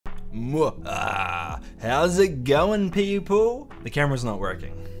How's it going, people? The camera's not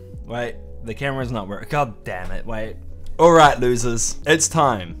working. Wait, the camera's not working. God damn it, wait. Alright, losers. It's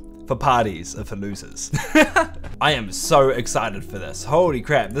time for parties for losers. I am so excited for this. Holy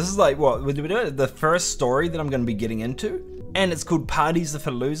crap. This is like, what, the first story that I'm going to be getting into? And it's called Parties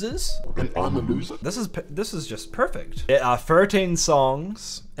for Losers. And I'm a loser? This is just perfect. There are 13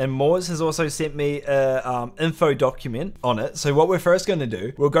 songs, and Moors has also sent me a info document on it. So what we're first going to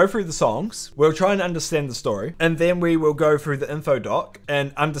do, we'll go through the songs, we'll try and understand the story, and then we will go through the info doc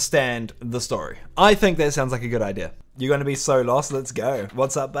and understand the story. I think that sounds like a good idea. You're going to be so lost, let's go.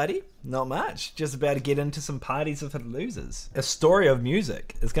 What's up, buddy? Not much. Just about to get into some Parties for Losers. A story of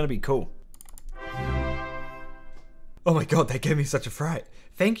music. It's going to be cool. Oh my god, that gave me such a fright.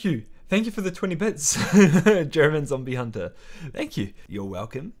 Thank you. Thank you for the 20 bits. German zombie hunter. Thank you. You're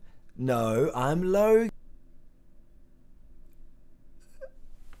welcome. No, I'm low.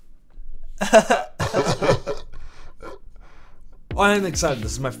 I am excited.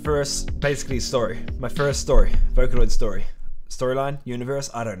 This is my first, basically, story. My first story. Vocaloid story. Storyline? Universe?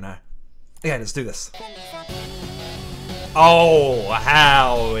 I don't know. Okay, let's do this. Oh,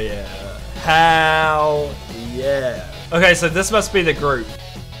 hell yeah. Hell yeah. Okay, so this must be the group.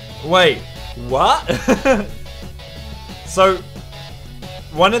 Wait, what? So,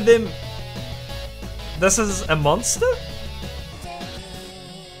 one of them... This is a monster?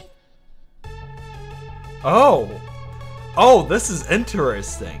 Oh. Oh, this is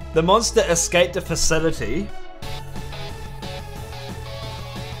interesting. The monster escaped a facility.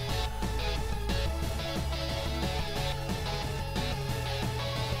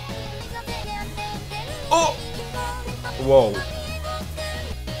 Oh! Whoa.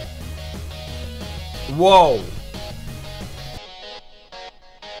 Whoa.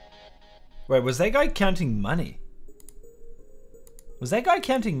 Wait, was that guy counting money? Was that guy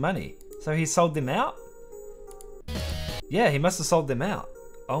counting money? So he sold them out? Yeah, he must have sold them out.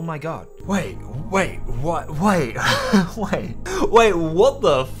 Oh my god. Wait, what? Wait, wait, what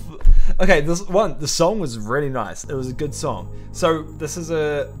the Okay, the song was really nice. It was a good song. So this is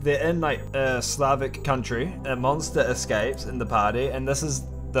they're in like a Slavic country. A monster escapes in the party, and this is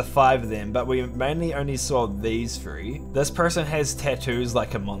the 5 of them, but we mainly only saw these 3. This person has tattoos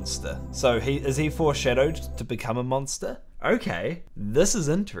like a monster. So is he foreshadowed to become a monster? Okay, this is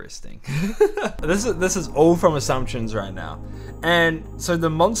interesting. This is all from assumptions right now. And so the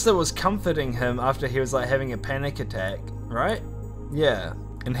monster was comforting him after he was like having a panic attack, right? Yeah.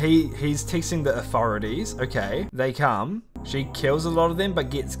 And he's texting the authorities. Okay, they come. She kills a lot of them, but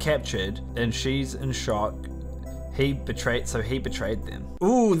gets captured, and she's in shock. He betrayed them.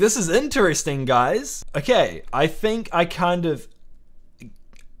 Ooh, this is interesting, guys. Okay, I think I kind of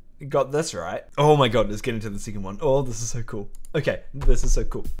got this right. Oh my god, let's get into the second one. Oh, this is so cool. Okay, this is so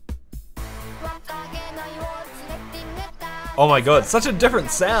cool. Oh my god, such a different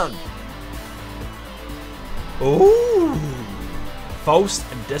sound. Ooh. False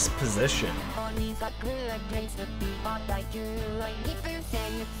disposition.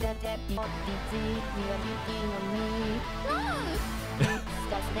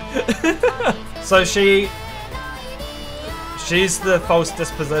 So she's the false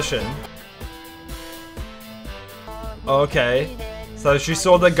disposition. Okay. So she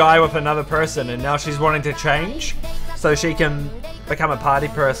saw the guy with another person and now she's wanting to change so she can become a party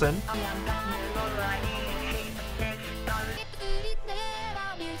person.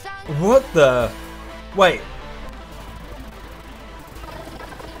 What the? Wait.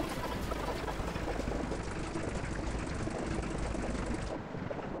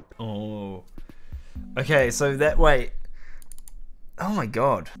 Oh. Okay, so wait. Oh my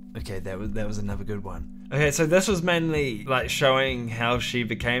god. Okay, that was another good one. Okay, so this was mainly like showing how she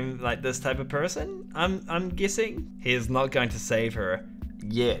became like this type of person. I'm guessing he is not going to save her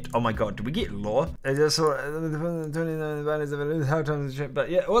yet. Oh my god, do we get lore? I just saw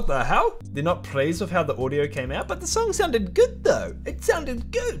but yeah, what the hell? They're not pleased with how the audio came out, but the song sounded good though. It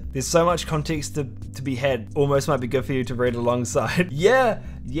sounded good. There's so much context to be had. Almost might be good for you to read alongside. Yeah,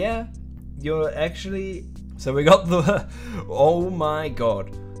 you're actually... So we got the... Oh my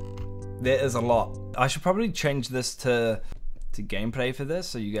god. There is a lot. I should probably change this to gameplay for this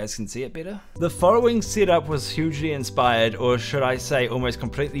so you guys can see it better. The following setup was hugely inspired, or should I say almost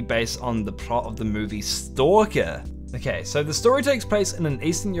completely based on the plot of the movie Stalker. Okay, so the story takes place in an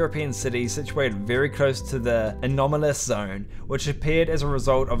Eastern European city situated very close to the anomalous zone, which appeared as a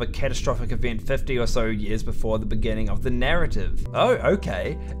result of a catastrophic event 50 or so years before the beginning of the narrative. Oh,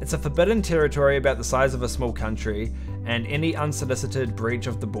 okay. It's a forbidden territory about the size of a small country, and any unsolicited breach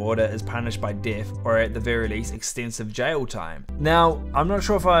of the border is punished by death, or at the very least extensive jail time. Now, I'm not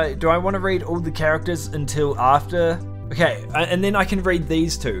sure if do I want to read all the characters until after? Okay, and then I can read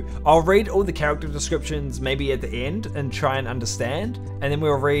these two. I'll read all the character descriptions maybe at the end and try and understand, and then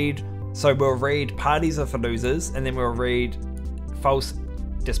we'll read Parties Are for Losers, and then we'll read False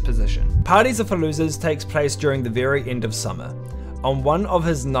Disposition. Parties Are for Losers takes place during the very end of summer. On one of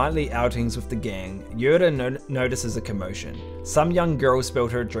his nightly outings with the gang, Yura notices a commotion. Some young girl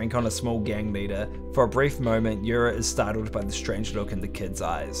spilled her drink on a small gang leader. For a brief moment, Yura is startled by the strange look in the kid's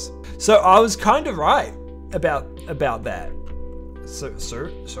eyes. So I was kind of right about that.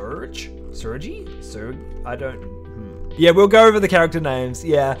 Yeah, we'll go over the character names,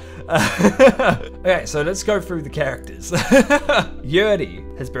 yeah. Okay, so let's go through the characters. Yuri,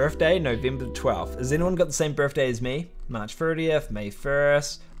 his birthday, November 12th. Has anyone got the same birthday as me? March 30th, May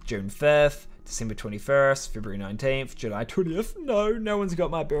 1st, June 5th, December 21st, February 19th, July 20th. No one's got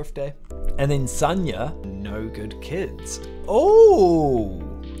my birthday. And then Sanya, no good kids. Oh,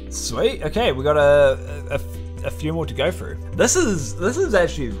 sweet. Okay, we got a few more to go through. This is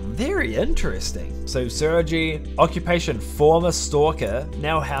actually very interesting. So Sergey, occupation former stalker,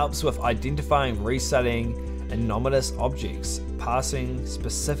 now helps with identifying, reselling anomalous objects, passing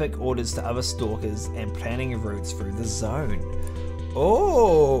specific orders to other stalkers, and planning routes through the zone.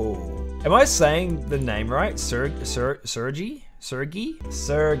 Oh, am I saying the name right? Sergey?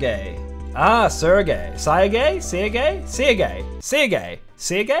 Ah, Sergey. Sergey?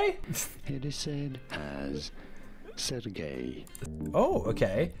 It is said as Sergey. Oh,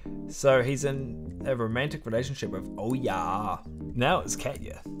 okay. So he's in a romantic relationship with, oh yeah. Now it's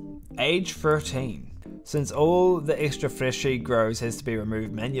Katya. Age 13. Since all the extra flesh she grows has to be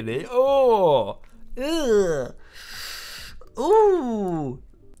removed manually. Oh! Ugh! Ooh!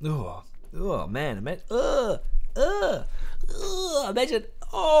 Oh man, imagine, oh!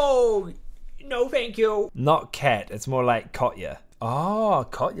 No thank you! Not cat, it's more like Kotya. Oh,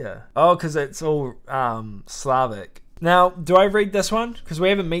 Kotya. Oh, because it's all Slavic. Now, do I read this one? Because we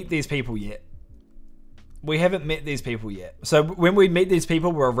haven't met these people yet. So when we meet these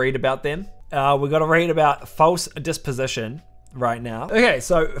people, we'll read about them. We got to read about false disposition right now. Okay,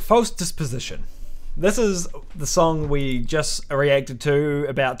 so false disposition. This is the song we just reacted to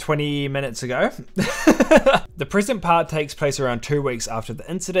about 20 minutes ago. The present part takes place around 2 weeks after the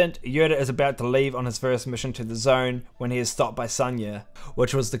incident. Yoda is about to leave on his first mission to the zone when he is stopped by Sanya,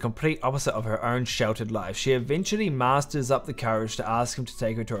 which was the complete opposite of her own sheltered life. She eventually masters up the courage to ask him to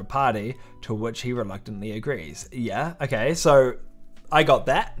take her to a party, to which he reluctantly agrees. Yeah, okay, so I got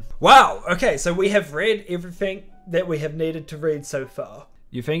that. Wow, okay, so we have read everything that we have needed to read so far.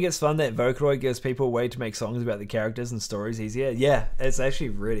 You think it's fun that Vocaloid gives people a way to make songs about the characters and stories easier? Yeah, it's actually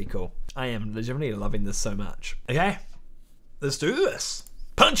really cool. I am legitimately loving this so much. Okay, let's do this.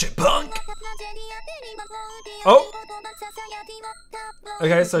 Punch it, punk! Oh!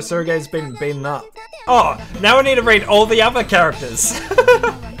 Okay, so Sergey's been beaten up. Oh, now I need to read all the other characters.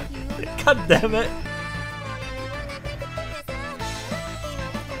 God damn it.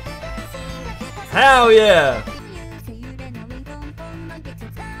 Hell yeah!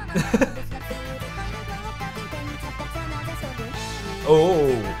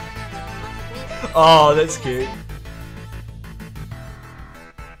 Oh, that's cute.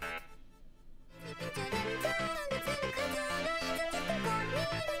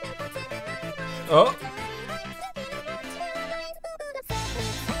 Oh.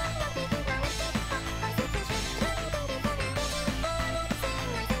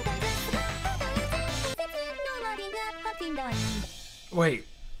 Wait.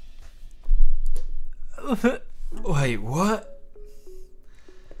 Wait, what?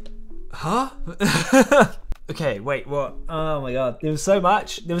 Huh? Okay, wait, what? Oh my god, there was so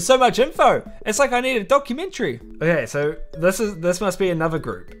much info. It's like I need a documentary. Okay, so this must be another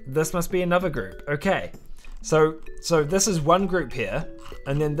group. Okay, so this is one group here,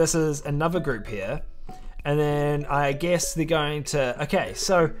 and then this is another group here, and then I guess they're going to. Okay,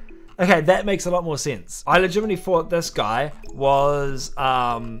 that makes a lot more sense. I legitimately thought this guy was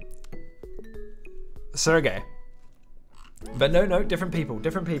Sergey. But no, different people.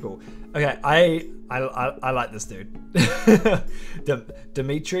 Okay, I like this dude.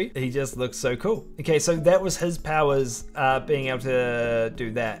 Dimitri, he just looks so cool. Okay, so that was his powers, being able to do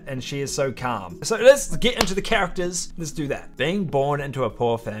that, and she is so calm. So let's get into the characters. Let's do that. Being born into a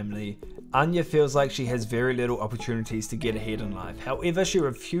poor family, Anya feels like she has very little opportunities to get ahead in life. However, she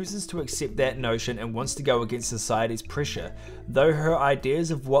refuses to accept that notion and wants to go against society's pressure, though her ideas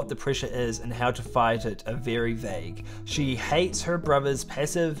of what the pressure is and how to fight it are very vague. She hates her brother's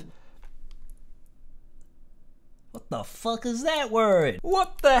passive... What the fuck is that word?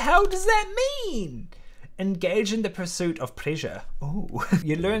 What the hell does that mean? Engage in the pursuit of pleasure. Oh,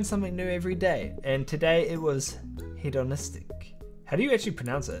 you learn something new every day, and today it was hedonistic. How do you actually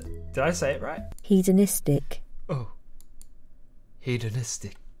pronounce it? Did I say it right? Hedonistic. Oh.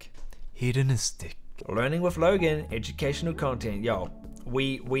 Hedonistic. Hedonistic. Learning with Logan, educational content. Yo,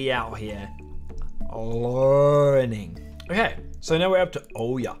 we out here learning. Okay, so now we're up to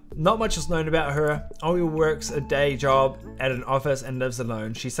Oya. Not much is known about her. Oya works a day job at an office and lives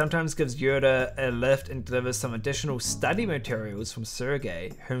alone. She sometimes gives Yoda a lift and delivers some additional study materials from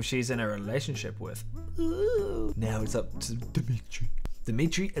Sergei, whom she's in a relationship with. Ooh. Now it's up to Dimitri.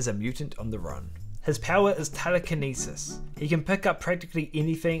 Dimitri is a mutant on the run. His power is telekinesis. He can pick up practically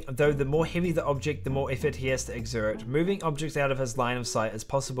anything, though the more heavy the object, the more effort he has to exert. Moving objects out of his line of sight is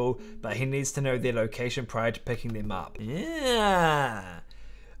possible, but he needs to know their location prior to picking them up. Yeah,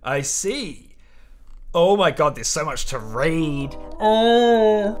 I see. Oh my god, there's so much to read.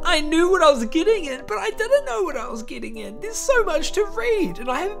 I knew what I was getting in, but I didn't know what I was getting in. There's so much to read, and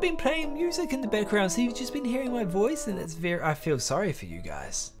I haven't been playing music in the background, so you've just been hearing my voice, and it's very... I feel sorry for you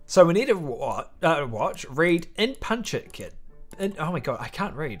guys. So we need to read, and punch it, kid. And, oh my god, I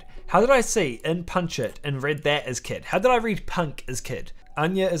can't read. How did I see and punch it and read that as kid? How did I read punk as kid?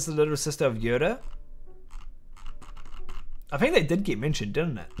 Anya is the little sister of Yoda. I think they did get mentioned,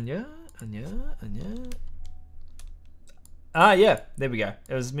 didn't it? Anya. Ah, yeah, there we go.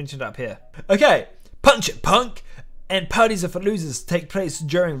 It was mentioned up here. Okay, punch it, punk! And parties are for losers take place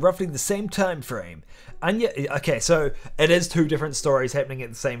during roughly the same time frame. Anya, okay, so it is two different stories happening at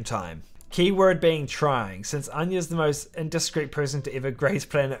the same time. Keyword being trying, since Anya's the most indiscreet person to ever grace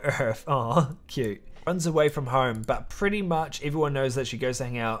planet Earth. Aw, cute. Runs away from home, but pretty much everyone knows that she goes to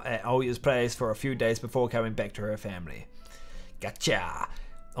hang out at Oya's place for a few days before coming back to her family. Gotcha!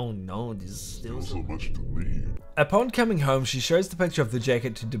 Oh no, there's still so much to read. Upon coming home, she shows the picture of the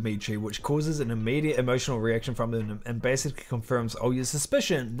jacket to Dimitri, which causes an immediate emotional reaction from him and basically confirms Oya's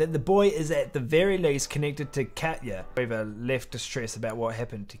suspicion that the boy is at the very least connected to Katya. However, left distressed about what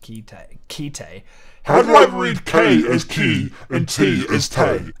happened to Kite. How do I read K as key and T as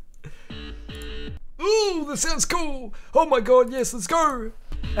tay? Ooh, that sounds cool! Oh my god, yes, let's go!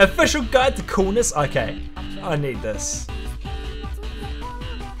 Official guide to coolness? Okay, I need this.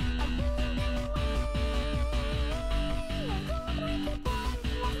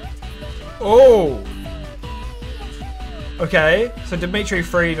 Oh! Okay, so Dimitri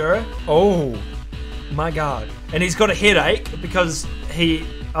freed her. Oh my god. And he's got a headache because he...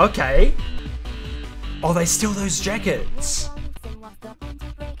 Okay. Oh, they steal those jackets.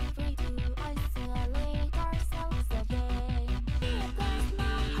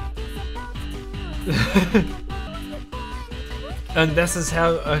 And this is how...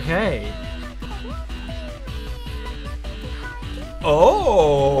 Okay.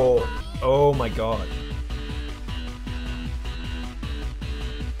 Oh! Oh my god.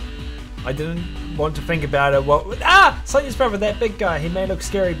 I didn't want to think about it. What? Ah! Sonya's brother, that big guy. He may look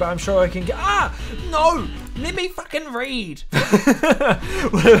scary, but I'm sure I can get... Ah! No! Let me fucking read!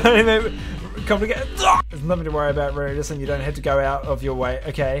 Complicated. There's nothing to worry about, really. Listen, you don't have to go out of your way.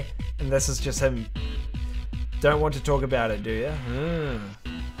 Okay. And this is just him. Don't want to talk about it, do you?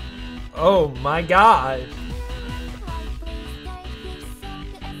 Oh my god.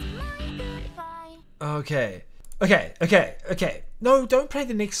 Okay. No, don't play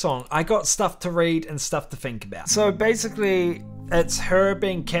the next song. I got stuff to read and stuff to think about. So basically, it's her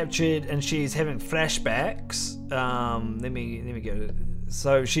being captured and she's having flashbacks. Let me go.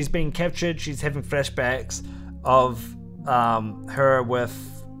 So she's being captured. She's having flashbacks of her with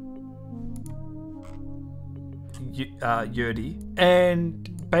Yuri,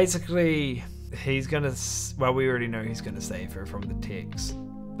 and basically he's gonna. Well, we already know he's gonna save her from the text,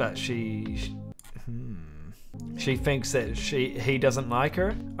 but she thinks that he doesn't like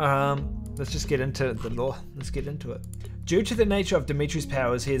her. Let's just get into the law. Let's get into it. Due to the nature of Dimitri's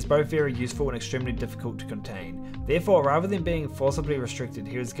powers, he is both very useful and extremely difficult to contain. Therefore, rather than being forcibly restricted,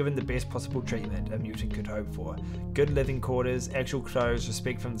 he was given the best possible treatment a mutant could hope for. Good living quarters, actual clothes,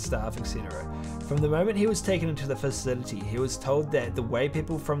 respect from the staff, etc. From the moment he was taken into the facility, he was told that the way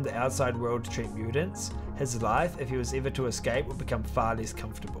people from the outside world treat mutants, his life, if he was ever to escape, would become far less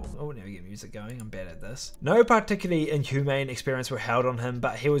comfortable. Oh, now we get music going, I'm bad at this. No particularly inhumane experiments were held on him,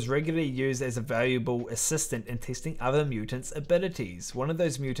 but he was regularly used as a valuable assistant in testing other mutant's abilities. One of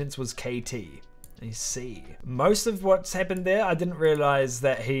those mutants was KT. I see. Most of what's happened there, I didn't realize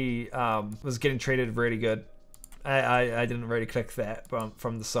that he was getting treated really good. I didn't really click that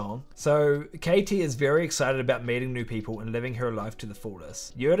from the song. So KT is very excited about meeting new people and living her life to the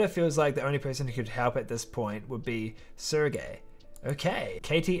fullest. Yura feels like the only person who could help at this point would be Sergei. Okay.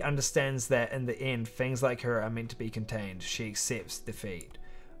 KT understands that in the end, things like her are meant to be contained. She accepts defeat.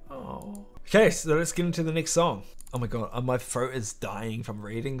 Oh. Okay, so let's get into the next song. Oh my god, my throat is dying from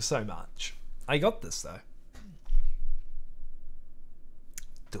reading so much. I got this though.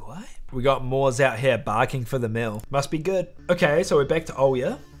 Do I? We got Moors out here barking for the mill. Must be good. Okay, so we're back to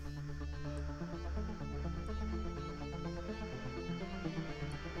Oya.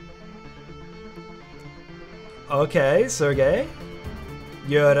 Okay, Sergei.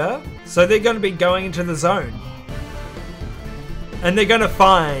 Yura. So they're going to be going into the zone. And they're going to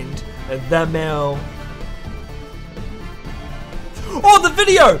find the mill. Oh, the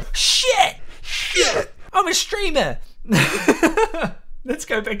video! Shit! Shit! I'm a streamer! Let's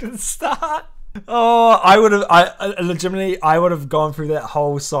go back to the start. Oh, I would have gone through that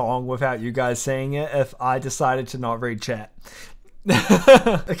whole song without you guys saying it if I decided to not read chat.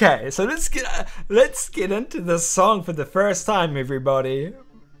 Okay, so let's get into the song for the first time, everybody.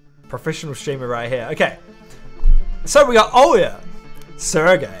 Professional streamer right here. Okay, so we got Oya,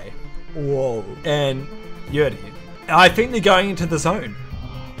 Sergei, whoa, and Yuri. I think they're going into the zone.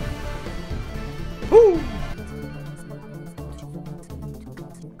 Woo.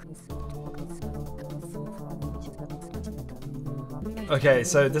 Okay,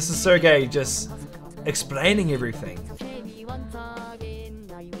 so this is Sergei just explaining everything.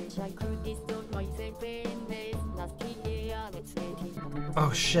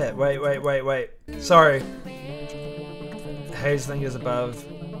 Oh shit, wait. Sorry. Haze thing is above.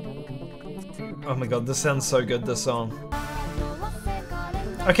 Oh my god, this sounds so good, this song.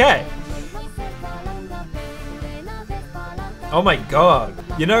 Okay. Oh my god.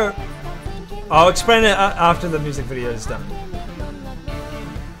 You know, I'll explain it after the music video is done.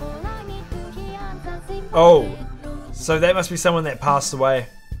 Oh, so that must be someone that passed away.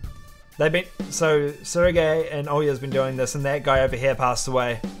 So Sergei and Oya's been doing this, and that guy over here passed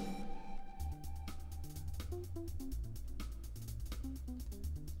away.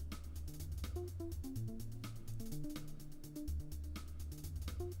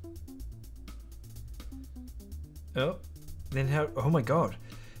 Oh, then how? Oh my god,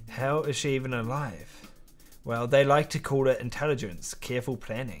 how is she even alive? Well, they like to call it intelligence, careful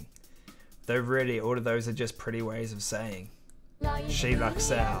planning. Though really, all of those are just pretty ways of saying. She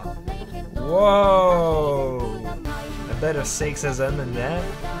lucks out. Whoa! A bit of sexism in that.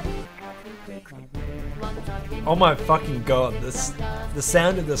 Oh my fucking god, the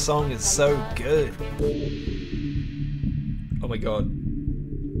sound of the song is so good. Oh my god.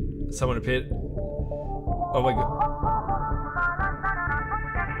 Someone appeared. Oh my god.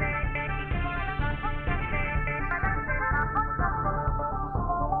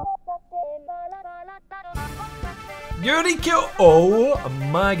 Yuri kill. Oh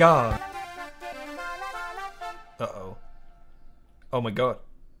my god. Uh-oh. Oh my god.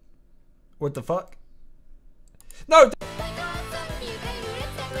 What the fuck? No!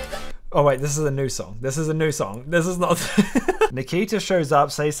 Oh wait, this is a new song. This is a new song. This is not... Nikita shows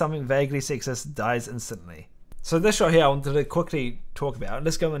up, says something vaguely sexist, dies instantly. So this shot here I wanted to quickly talk about.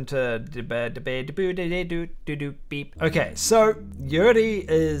 Let's go into... Okay, so Yuri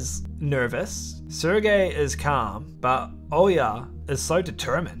is nervous, Sergei is calm, but Oya is so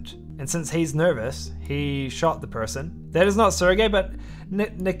determined. And since he's nervous, he shot the person. That is not Sergei, but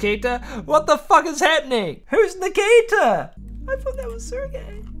Nikita. What the fuck is happening? Who's Nikita? I thought that was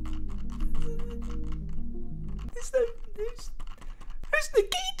Sergei. Who's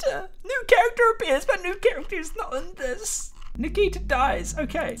Nikita? New character appears, but new character is not in this. Nikita dies.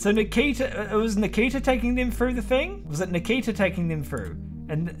 Okay, so Nikita, it was Nikita taking them through the thing? Was it Nikita taking them through?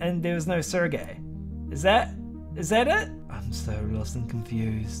 And there was no Sergei. Is that it? I'm so lost and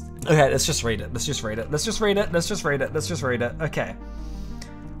confused. Okay, let's just read it. Let's just read it. Okay.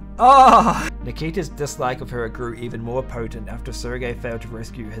 Oh! Nikita's dislike of her grew even more potent after Sergei failed to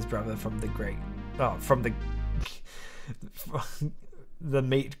rescue his brother from the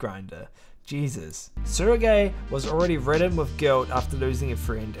meat grinder. Jesus. Sergei was already ridden with guilt after losing a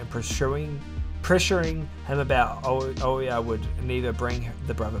friend, and pressuring him about Oya would neither bring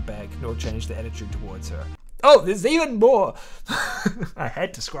the brother back nor change the attitude towards her. Oh, there's even more! I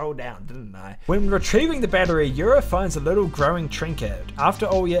had to scroll down, didn't I? When retrieving the battery, Yura finds a little growing trinket. After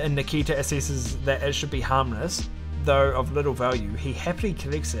Oya and Nikita assesses that it should be harmless, though of little value, he happily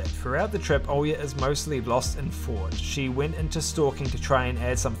collects it. Throughout the trip, Olya is mostly lost in thought. She went into stalking to try and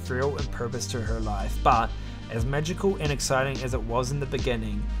add some thrill and purpose to her life, but as magical and exciting as it was in the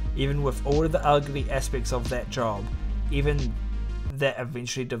beginning, even with all of the ugly aspects of that job, even that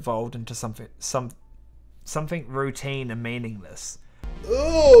eventually devolved into something routine and meaningless.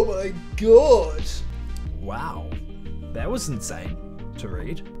 Oh my god! Wow, that was insane to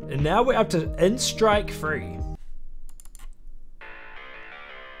read. And now we're up to In Strike 3.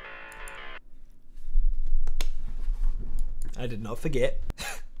 I did not forget.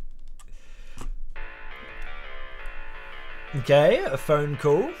 Okay, a phone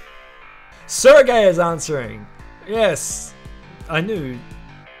call. Sergey is answering. Yes, I knew.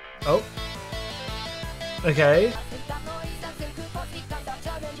 Oh. Okay.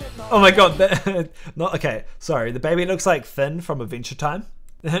 Oh my god, not okay. Sorry, the baby looks like Finn from Adventure Time.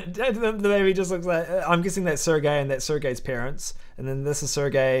 The baby just looks like. I'm guessing that's Sergey and that's Sergey's parents, and then this is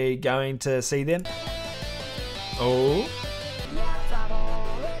Sergey going to see them. Oh.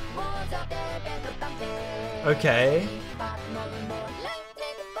 Okay.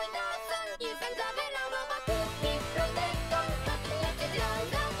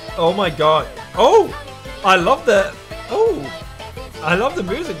 Oh my god. Oh! I love the. Oh! I love the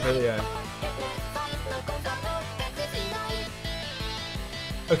music video.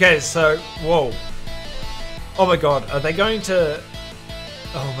 Okay, so. Whoa. Oh my god. Are they going to.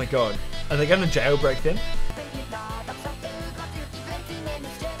 Oh my god. Are they going to jailbreak them?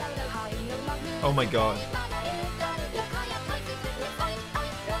 Oh my god.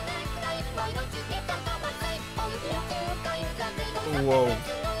 Whoa.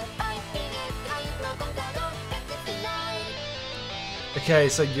 Okay,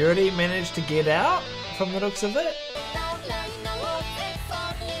 so Yuri managed to get out from the looks of it.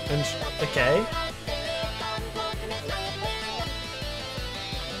 And okay.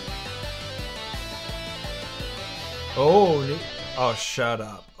 Oh, oh, shut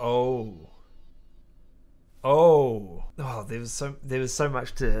up. Oh. Oh. Oh, there was so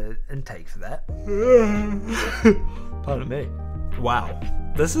much to intake for that. Pardon me. Wow.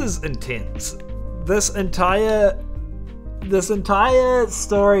 This is intense. This entire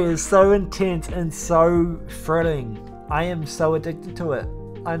story is so intense and so thrilling. I am so addicted to it.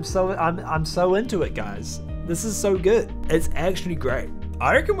 I'm so into it, guys. This is so good. It's actually great.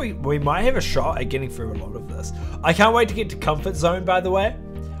 I reckon we might have a shot at getting through a lot of this. I can't wait to get to Comfort Zone, by the way.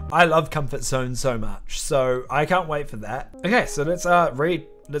 I love Comfort Zone so much, so I can't wait for that. Okay, so let's read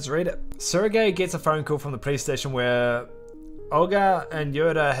it. Sergey gets a phone call from the police station where Olga and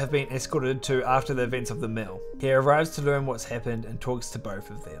Yoda have been escorted to after the events of the mill. He arrives to learn what's happened and talks to both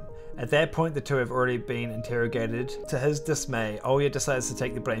of them. At that point, the two have already been interrogated. To his dismay, Olya decides to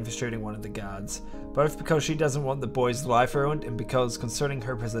take the blame for shooting one of the guards, both because she doesn't want the boy's life ruined and because, concerning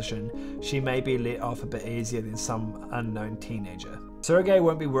her position, she may be let off a bit easier than some unknown teenager. Sergey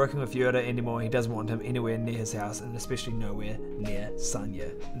won't be working with Yoda anymore. He doesn't want him anywhere near his house, and especially nowhere near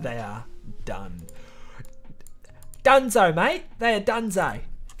Sonya. They are done. Dunzo, mate. They are dunzo.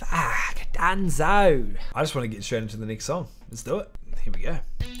 Fuck, dunzo. I just want to get straight into the next song. Let's do it. Here we go.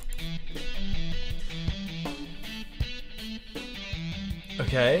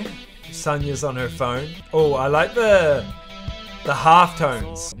 Okay. Sonya's on her phone. Oh, I like the half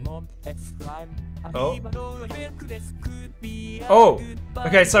tones. Oh. Oh.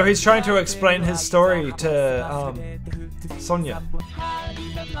 Okay, so he's trying to explain his story to Sonya.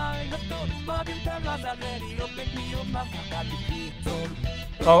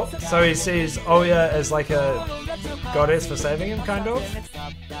 Oh, so he sees Olya as like a goddess for saving him, kind of?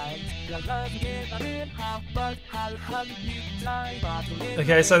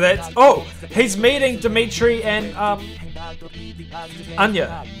 Okay, so that's... Oh! He's meeting Dmitri and,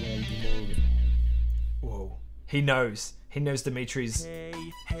 Anya. Whoa. He knows. He knows Dimitri's...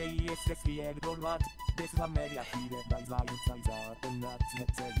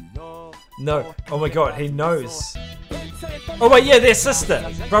 No. Oh my god, he knows. Oh wait, yeah, they're sister.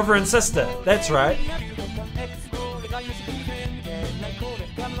 Brother and sister. That's right.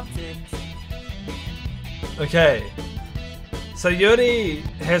 Okay. So Yuri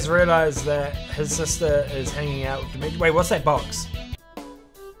has realized that his sister is hanging out with Dimitri. Wait, what's that box?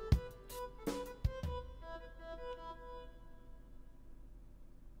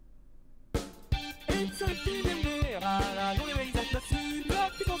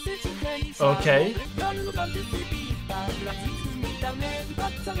 Okay.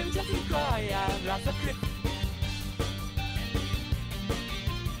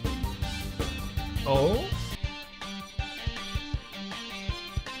 Oh.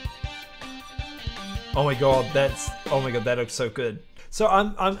 Oh my god, that looks so good. So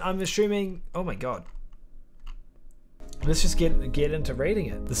I'm assuming, oh my god. Let's just get into reading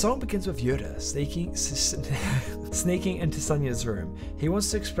it. The song begins with Yoda sneaking into Sonya's room. He wants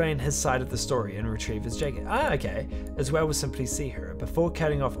to explain his side of the story and retrieve his jacket. Ah, okay. As well as simply see her, before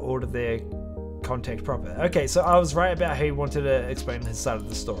cutting off all of their contact proper. Okay, so I was right about how he wanted to explain his side of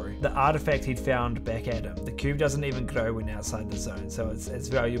the story. The artifact he'd found back at him. The cube doesn't even glow when outside the zone, so it's as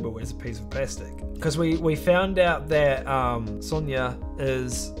valuable as a piece of plastic. Because we found out that Sonya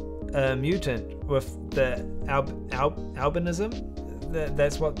is a mutant with the albinism.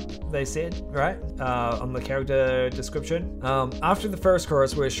 That's what they said, right? On the character description. After the first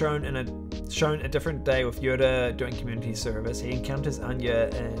chorus, we're shown a different day with Yoda doing community service. He encounters Anya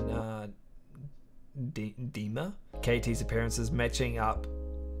and Dima. KT's appearances matching up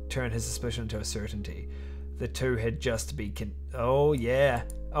turn his suspicion to a certainty. The two had just to be oh yeah,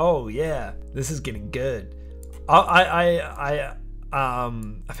 this is getting good. I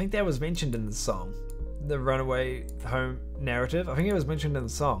think that was mentioned in the song, the runaway home narrative. I think it was mentioned in the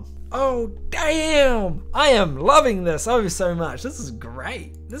song. Oh damn, I am loving this so much. This is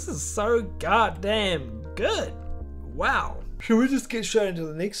great. This is so goddamn good. Wow. Should we just get straight into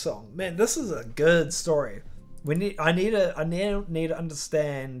the next song? Man, this is a good story. I need to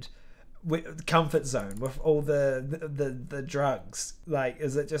understand comfort zone with all the drugs. Like,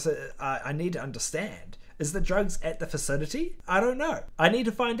 is it just I need to understand. Is the drugs at the facility? I don't know. I need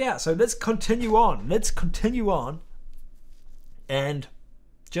to find out. So let's continue on. And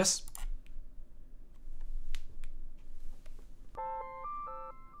just...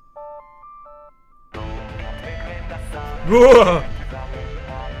 Whoa!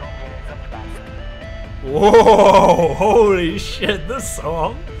 Whoa! Holy shit, this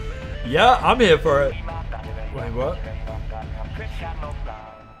song. Yeah, I'm here for it. Wait, what?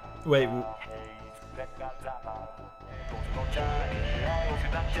 Wait.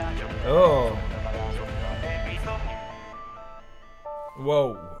 Oh.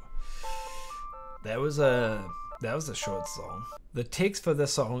 Whoa. That was a short song. The text for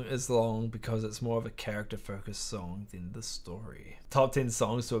this song is long because it's more of a character-focused song than the story. Top 10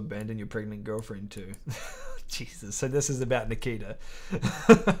 songs to abandon your pregnant girlfriend to. Jesus, so this is about Nikita.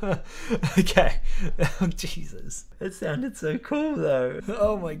 Okay. Oh, Jesus. It sounded so cool though.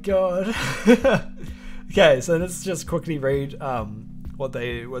 Oh my god. Okay, so let's just quickly read what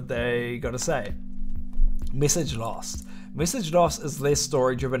they gotta say. Message lost. Message lost is less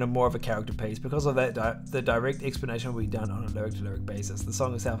story driven and more of a character piece. Because of that, the direct explanation will be done on a lyric to lyric basis. The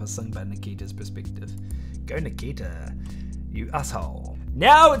song itself is sung by Nikita's perspective. Go Nikita, you asshole.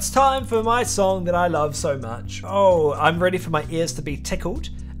 Now it's time for my song that I love so much. Oh, I'm ready for my ears to be tickled.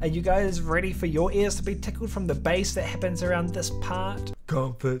 Are you guys ready for your ears to be tickled from the bass that happens around this part?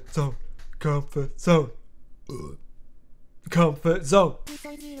 Comfort zone, comfort zone, comfort zone.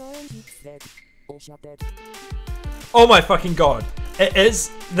 Oh my fucking god.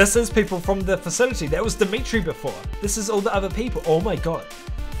 This is people from the facility. That was Dimitri before. This is all the other people. Oh my god.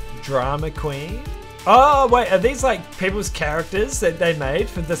 Drama queen. Oh wait, are these like people's characters that they made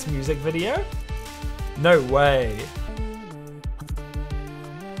for this music video? No way.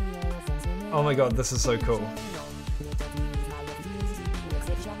 Oh my god, this is so cool.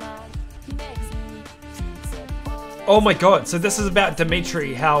 Oh my god, so this is about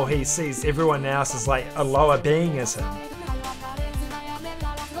Dimitri, how he sees everyone else as like a lower being as him.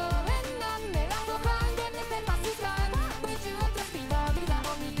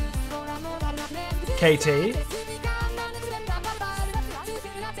 KT.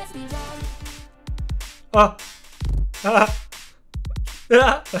 Oh. Oh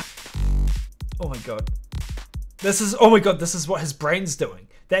my god. Oh my god, this is what his brain's doing.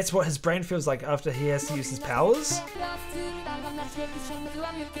 That's what his brain feels like after he has to use his powers.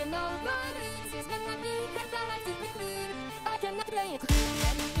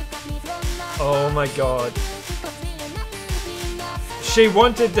 Oh my god. She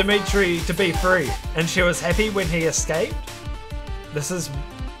wanted Dimitri to be free, and she was happy when he escaped. This is...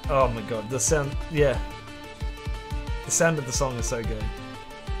 Oh my god, the sound... Yeah. The sound of the song is so good.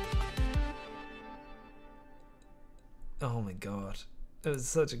 Oh my god. It was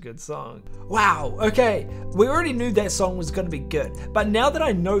such a good song. Wow, okay. We already knew that song was going to be good. But now that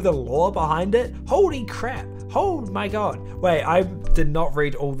I know the lore behind it, holy crap. Oh my god. Wait, I did not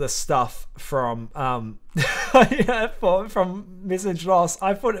read all this stuff from from Message Lost.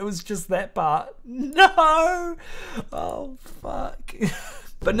 I thought it was just that part. No! Oh, fuck.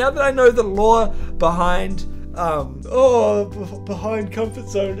 But now that I know the lore behind behind Comfort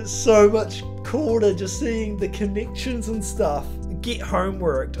Zone, it's so much cooler just seeing the connections and stuff. get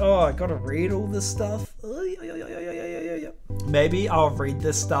homeworked. Oh, I gotta read all this stuff. Maybe I'll read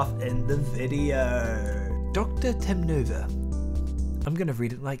this stuff in the video. Dr. Timnova. I'm gonna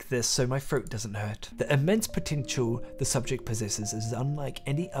read it like this so my throat doesn't hurt. The immense potential the subject possesses is unlike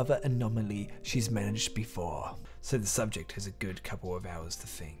any other anomaly she's managed before. So the subject has a good couple of hours to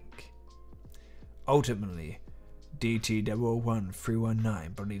think. Ultimately,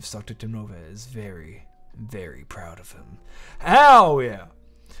 DT001319 believes Dr. Timnova is very, very proud of him. Hell yeah!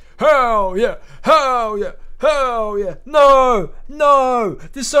 Hell yeah! Hell yeah! Hell yeah! No! No!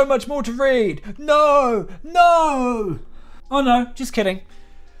 There's so much more to read! No! No! Oh no, just kidding.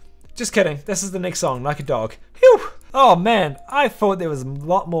 Just kidding. This is the next song, Like a Dog. Phew! Oh man, I thought there was a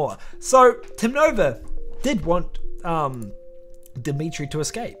lot more. So, Timnova did want Dimitri to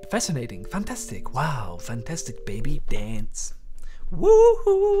escape. Fascinating. Fantastic. Wow. Fantastic, baby. Dance.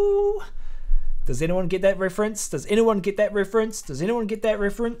 Woohoo! Does anyone get that reference? Does anyone get that reference? Does anyone get that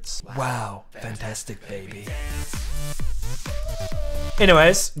reference? Wow. Fantastic, baby.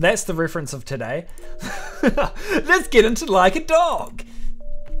 Anyways, that's the reference of today. Let's get into Like a Dog.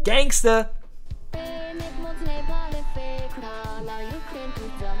 Gangster.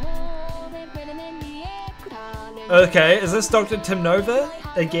 Okay, is this Dr. Timnova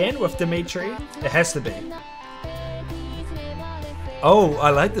again with Dimitri? It has to be. Oh, I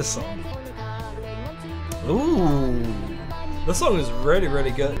like this song. Ooh, this song is really,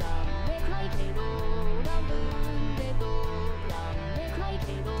 really good.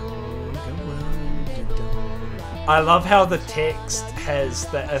 I love how the text has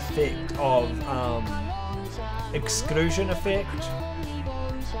the effect of exclusion effect.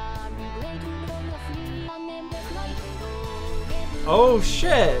 Oh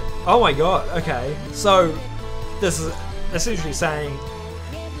shit! Oh my god, okay. So, this is essentially saying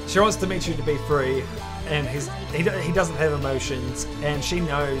she wants Dimitri to be free, and he doesn't have emotions, and she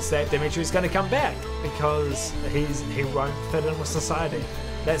knows that Dimitri's going to come back because he won't fit in with society.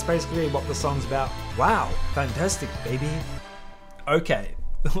 That's basically what the song's about. Wow, fantastic, baby. Okay,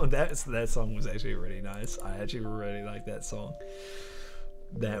 that song was actually really nice. I actually really like that song.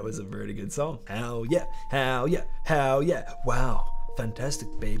 That was a really good song. Hell yeah, hell yeah, hell yeah. Wow, fantastic,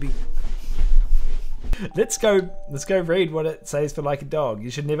 baby. Let's go read what it says for Like a Dog.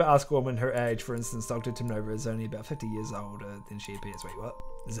 You should never ask a woman her age. For instance, Dr. Timnova is only about 50 years older than she appears. Wait, what?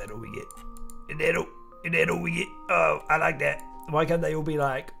 Is that all we get? Is that all we get? Oh, I like that. Why can't they all be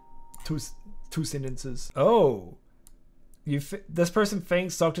like two sentences? Oh, this person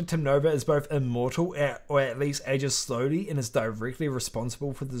thinks Dr. Timnova is both immortal or at least ages slowly and is directly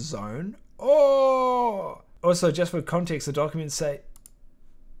responsible for the zone. Oh, also just for context, the documents say.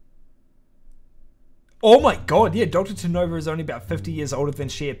 Oh my god, yeah, Dr. Timnova is only about 50 years older than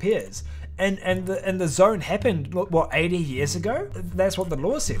she appears. And the zone happened, what, 80 years ago? That's what the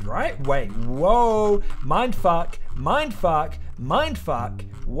law said, right? Wait, whoa, mindfuck, mindfuck, mindfuck,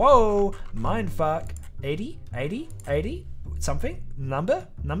 whoa, mindfuck. 80, something?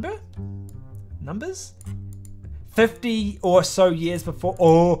 Numbers? 50 or so years before,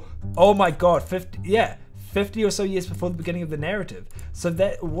 oh my god, 50, yeah. 50 or so years before the beginning of the narrative. So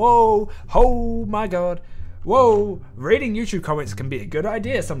that, whoa, oh my god, whoa, reading YouTube comments can be a good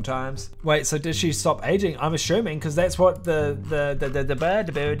idea sometimes. Wait, so did she stop aging? I'm assuming, because that's what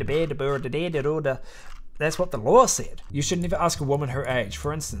that's what the law said. You should never ask a woman her age.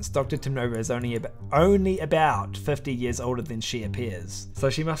 For instance, Dr. Timnova is only about 50 years older than she appears. So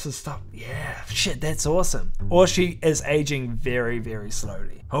she must have stopped. Yeah, shit, that's awesome. Or she is aging very, very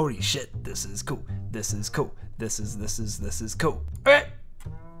slowly. Holy shit, this is cool. This is cool. This is cool. Okay,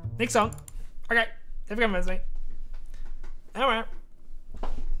 next song. Okay, never convinced me. Alright,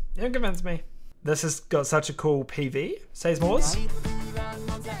 you don't convince me. This has got such a cool PV. Says Moores.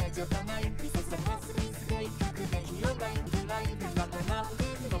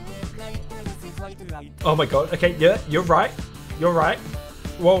 Oh my god, okay, yeah, you're right. You're right.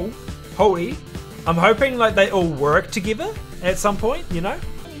 Whoa, holy. I'm hoping like they all work together at some point, you know?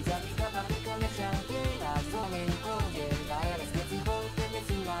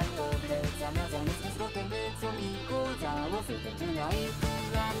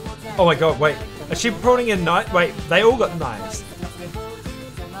 Oh my god, wait. Is she putting in knife? Wait, they all got knives.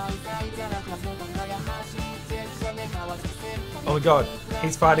 Oh my god,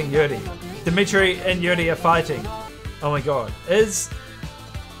 he's fighting Yuri. Dimitri and Yuri are fighting. Oh my god.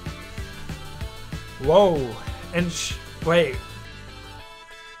 Whoa. And wait.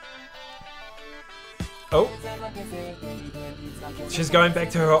 Oh. She's going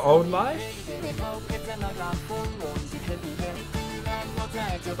back to her old life?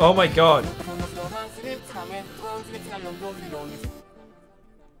 Oh my god.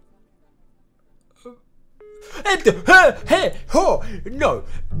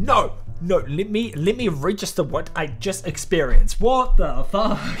 No, let me register what I just experienced. What the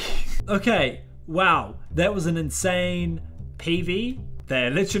fuck? Okay, wow, that was an insane PV.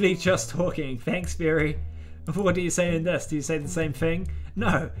 They're literally just talking. Thanks, Fury. What do you say in this? Do you say the same thing?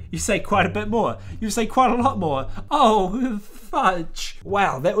 No, you say quite a bit more. You say quite a lot more. Oh, fudge.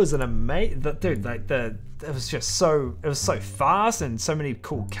 Wow, that was an amazing, dude, like it was just so, it was so fast and so many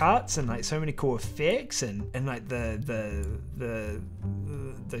cool cuts and like so many cool effects and like the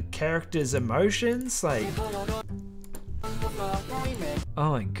characters' emotions, like,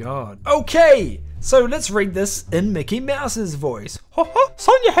 oh my god. Okay, so let's read this in Mickey Mouse's voice.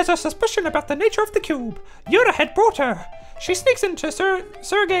 Sonia has a suspicion about the nature of the cube. Yoda had brought her. She sneaks into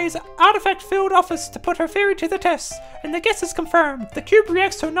Sergei's artifact-filled office to put her theory to the test, and the guess is confirmed. The cube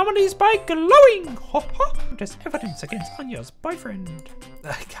reacts to anomalies by glowing. There's evidence against Anya's boyfriend.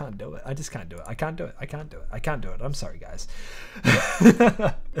 I can't do it. I just can't do it. I can't do it. I can't do it. I can't do it. I'm sorry, guys.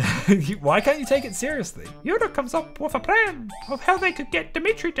 Why can't you take it seriously? Yoda comes up with a plan of how they could get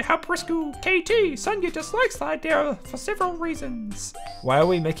Dimitri to help rescue KT. Sonia dislikes the idea for several reasons. Why are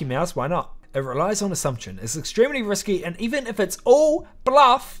we Mickey Mouse? Why not? It relies on assumption. It's extremely risky, and even if it's all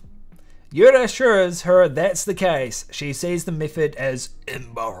bluff, Yoda assures her that's the case. She sees the method as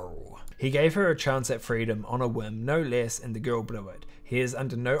immoral. He gave her a chance at freedom on a whim, no less, and the girl blew it. He is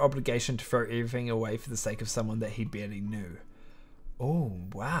under no obligation to throw everything away for the sake of someone that he barely knew. Oh,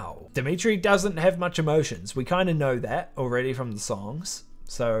 wow. Dimitri doesn't have much emotions. We kind of know that already from the songs.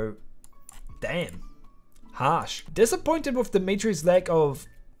 So, damn. Harsh. Disappointed with Dimitri's lack of,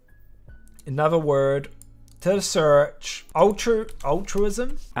 another word to search,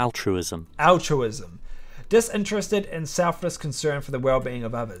 altruism. Disinterested and selfless concern for the well-being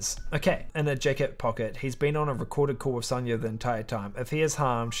of others. Okay, in a jacket pocket, he's been on a recorded call with Sonia the entire time. If he is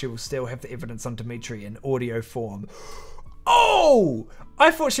harmed, she will still have the evidence on Dimitri in audio form. Oh! I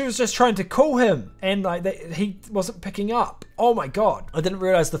thought she was just trying to call him and like he wasn't picking up. Oh my god. I didn't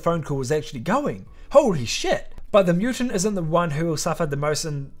realize the phone call was actually going. Holy shit. But the mutant isn't the one who will suffer the most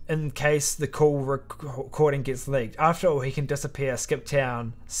in case the call recording gets leaked. After all, he can disappear, skip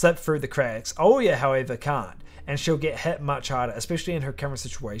town, slip through the cracks. Oya, however, can't. And she'll get hit much harder, especially in her camera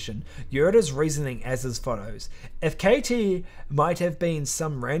situation. Yoda's reasoning as is follows. If KT might have been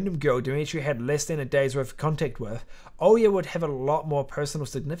some random girl Dimitri had less than a day's worth of contact with, Oya would have a lot more personal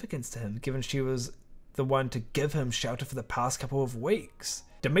significance to him, given she was the one to give him shelter for the past couple of weeks.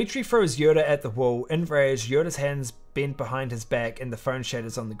 Dimitri throws Yoda at the wall. Enraged, Yoda's hands bent behind his back and the phone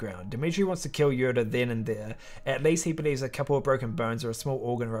shatters on the ground. Dimitri wants to kill Yoda then and there. At least he believes a couple of broken bones or a small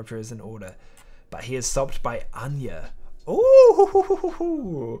organ rupture is in order. But he is stopped by Anya.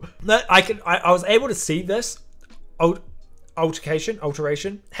 Ooh! I was able to see this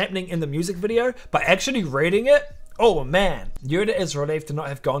alteration happening in the music video, but actually reading it, oh man. Yoda is relieved to not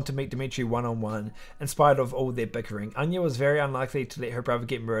have gone to meet Dimitri one-on-one, in spite of all their bickering. Anya was very unlikely to let her brother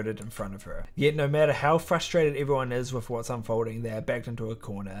get murdered in front of her. Yet no matter how frustrated everyone is with what's unfolding, they are backed into a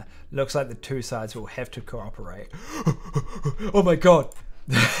corner. Looks like the two sides will have to cooperate. Oh my god.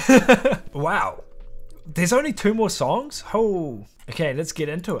 Wow. There's only 2 more songs? Oh. Okay, let's get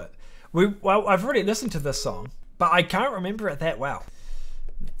into it. Well, I've already listened to this song, but I can't remember it that well.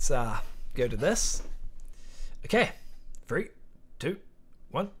 Let's go to this. Okay, 3, 2,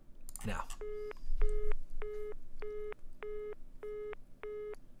 1, now.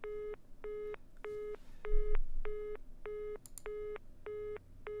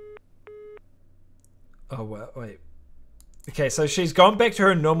 Oh, well, wait. Okay, so she's gone back to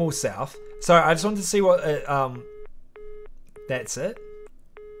her normal self. So I just wanted to see what, that's it.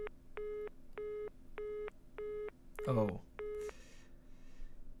 Oh.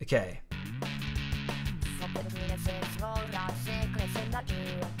 Okay.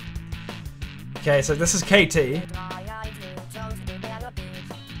 Okay, so this is KT.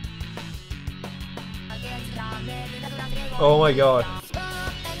 Oh my god.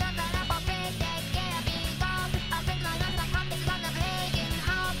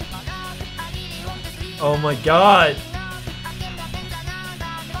 Oh my god.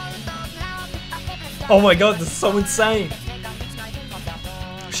 Oh my god, this is so insane.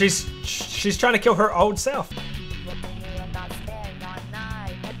 She's trying to kill her old self.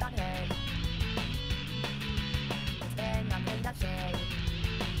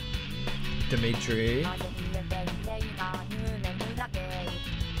 Dimitri.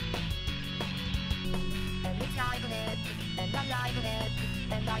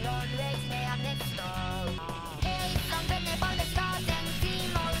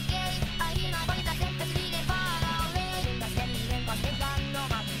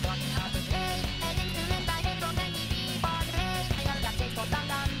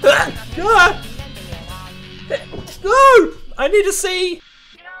 Ah! No! I need to see!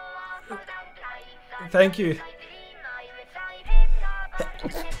 Thank you.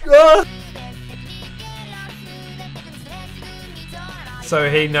 Ah! So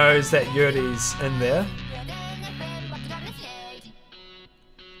he knows that Yuri's in there.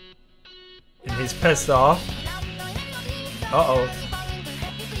 And he's pissed off. Uh-oh.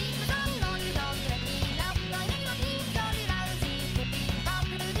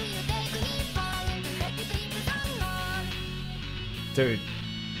 Dude.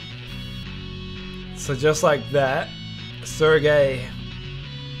 So just like that, Sergei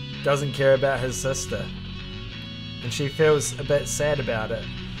doesn't care about his sister. And she feels a bit sad about it.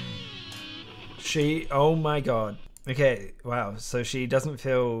 Oh my god. Okay, wow. So she doesn't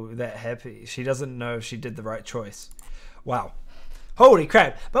feel that happy. She doesn't know if she did the right choice. Wow. Holy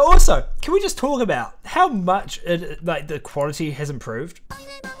crap. But also, can we just talk about how much the quality has improved?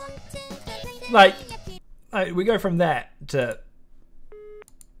 Like we go from that to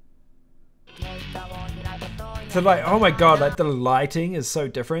like, oh my god, like the lighting is so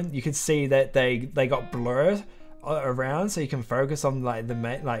different. You can see that they got blur around, so you can focus on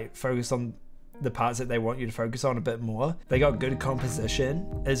like focus on the parts that they want you to focus on a bit more. They got good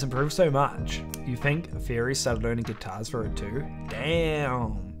composition. It's improved so much. You think Fairy started learning guitars for it too?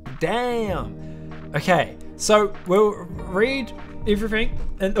 Damn. Okay, so we'll read everything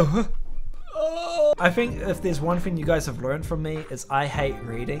and I think if there's one thing you guys have learned from me is I hate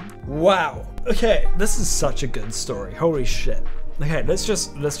reading. Wow. Okay, this is such a good story. Holy shit. Okay, let's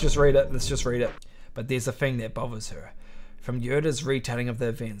just read it. But there's a thing that bothers her. From Yurda's retelling of the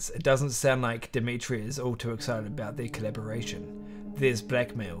events, it doesn't sound like Dmitri is all too excited about their collaboration. There's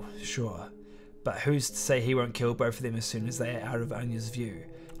blackmail, sure. But who's to say he won't kill both of them as soon as they are out of Anya's view?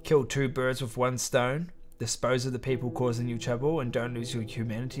 Kill two birds with one stone? Dispose of the people causing you trouble and don't lose your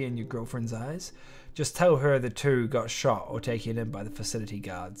humanity in your girlfriend's eyes? Just tell her the two got shot or taken in by the facility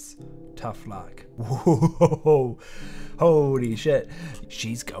guards. Tough luck. Whoa. Holy shit.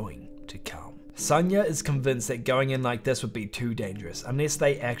 She's going to come. Sonya is convinced that going in like this would be too dangerous, unless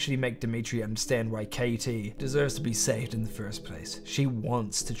they actually make Dmitri understand why KT deserves to be saved in the first place. She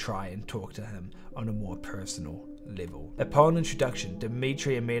wants to try and talk to him on a more personal level. Upon introduction,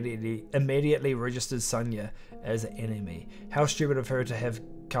 Dmitri immediately registers Sonya as an enemy. How stupid of her to have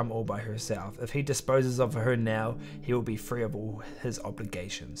come all by herself. If he disposes of her now, he will be free of all his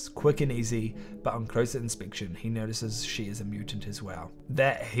obligations. Quick and easy, but on closer inspection, he notices she is a mutant as well.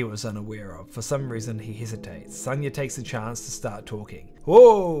 That he was unaware of. For some reason, he hesitates. Sonya takes the chance to start talking.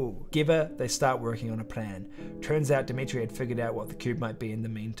 Whoa! Together, they start working on a plan. Turns out Dmitri had figured out what the cube might be in the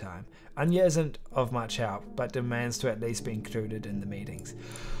meantime. Anya isn't of much help, but demands to at least be included in the meetings.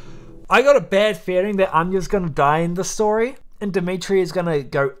 I got a bad feeling that Anya's gonna die in the story, and Dmitri is gonna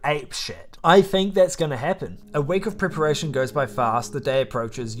go ape shit. I think that's gonna happen. A week of preparation goes by fast. The day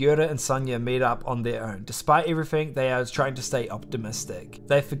approaches. Yura and Sonya meet up on their own. Despite everything, they are trying to stay optimistic.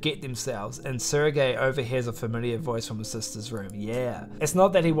 They forget themselves, and Sergei overhears a familiar voice from his sister's room. Yeah. It's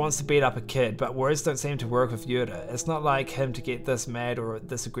not that he wants to beat up a kid, but words don't seem to work with Yura. It's not like him to get this mad or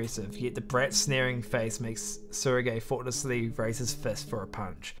this aggressive, yet the brat's sneering face makes Sergei thoughtlessly raise his fist for a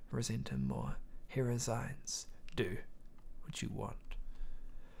punch. Resent him more. He resigns. Do what you want.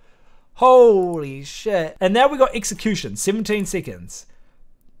 Holy shit. And now we got execution. 17 seconds.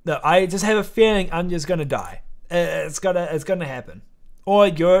 No, I just have a feeling Anya's gonna die. It's gonna happen.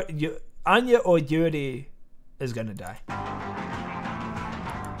 Or Anya or Yuri is gonna die.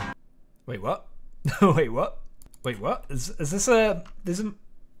 Wait, what? Wait, what? Wait, what? Is this a... There's a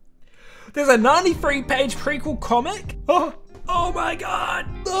 93-page prequel comic? Oh my god!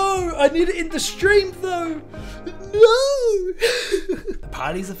 No! I need to end the stream though! No!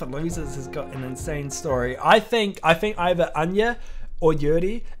 Parties Are for Losers has got an insane story. I think either Anya or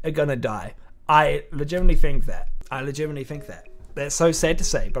Yuri are gonna die. I legitimately think that. That's so sad to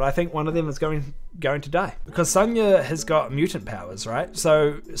say, but I think one of them is going to die. Because Sonya has got mutant powers, right?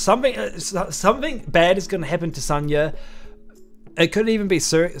 So something bad is gonna happen to Sonya. It could even be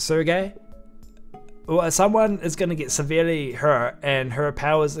Sergei. Well, someone is going to get severely hurt and her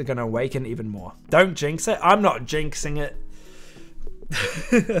powers are going to awaken even more. Don't jinx it. I'm not jinxing it.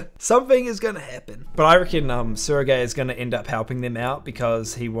 Something is going to happen. But I reckon Sergei is going to end up helping them out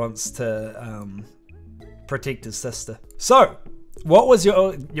because he wants to protect his sister. So, what was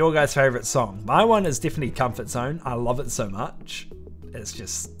your guys' favorite song? My one is definitely Comfort Zone. I love it so much. It's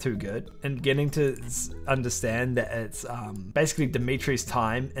just too good, and getting to understand that it's basically Dimitri's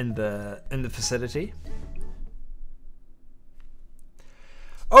time in the facility.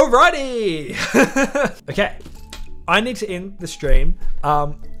 Alrighty. Okay, I need to end the stream.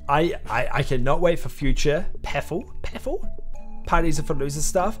 I cannot wait for future Paffle Parties Are for Losers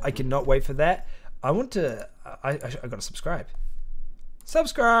stuff. I cannot wait for that. I want to, I gotta subscribe.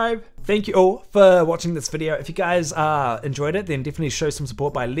 Thank you all for watching this video. If you guys enjoyed it, then definitely show some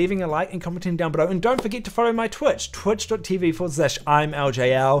support by leaving a like and commenting down below. And don't forget to follow my Twitch,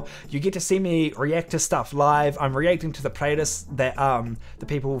 twitch.tv/imljl. You get to see me react to stuff live. I'm reacting to the playlists that the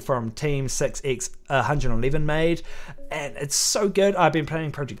people from Team 6x111 made. And it's so good. I've been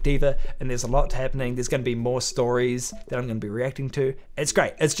playing Project Diva, and there's a lot happening. There's going to be more stories that I'm going to be reacting to. It's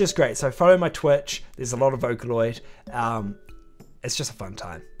great. It's just great. So follow my Twitch. There's a lot of Vocaloid. It's just a fun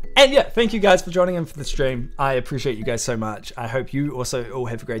time. And yeah, thank you guys for joining in for the stream. I appreciate you guys so much. I hope you also all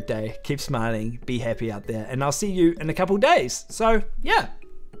have a great day. Keep smiling, be happy out there, and I'll see you in a couple days. So yeah,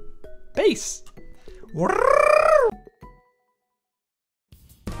 peace.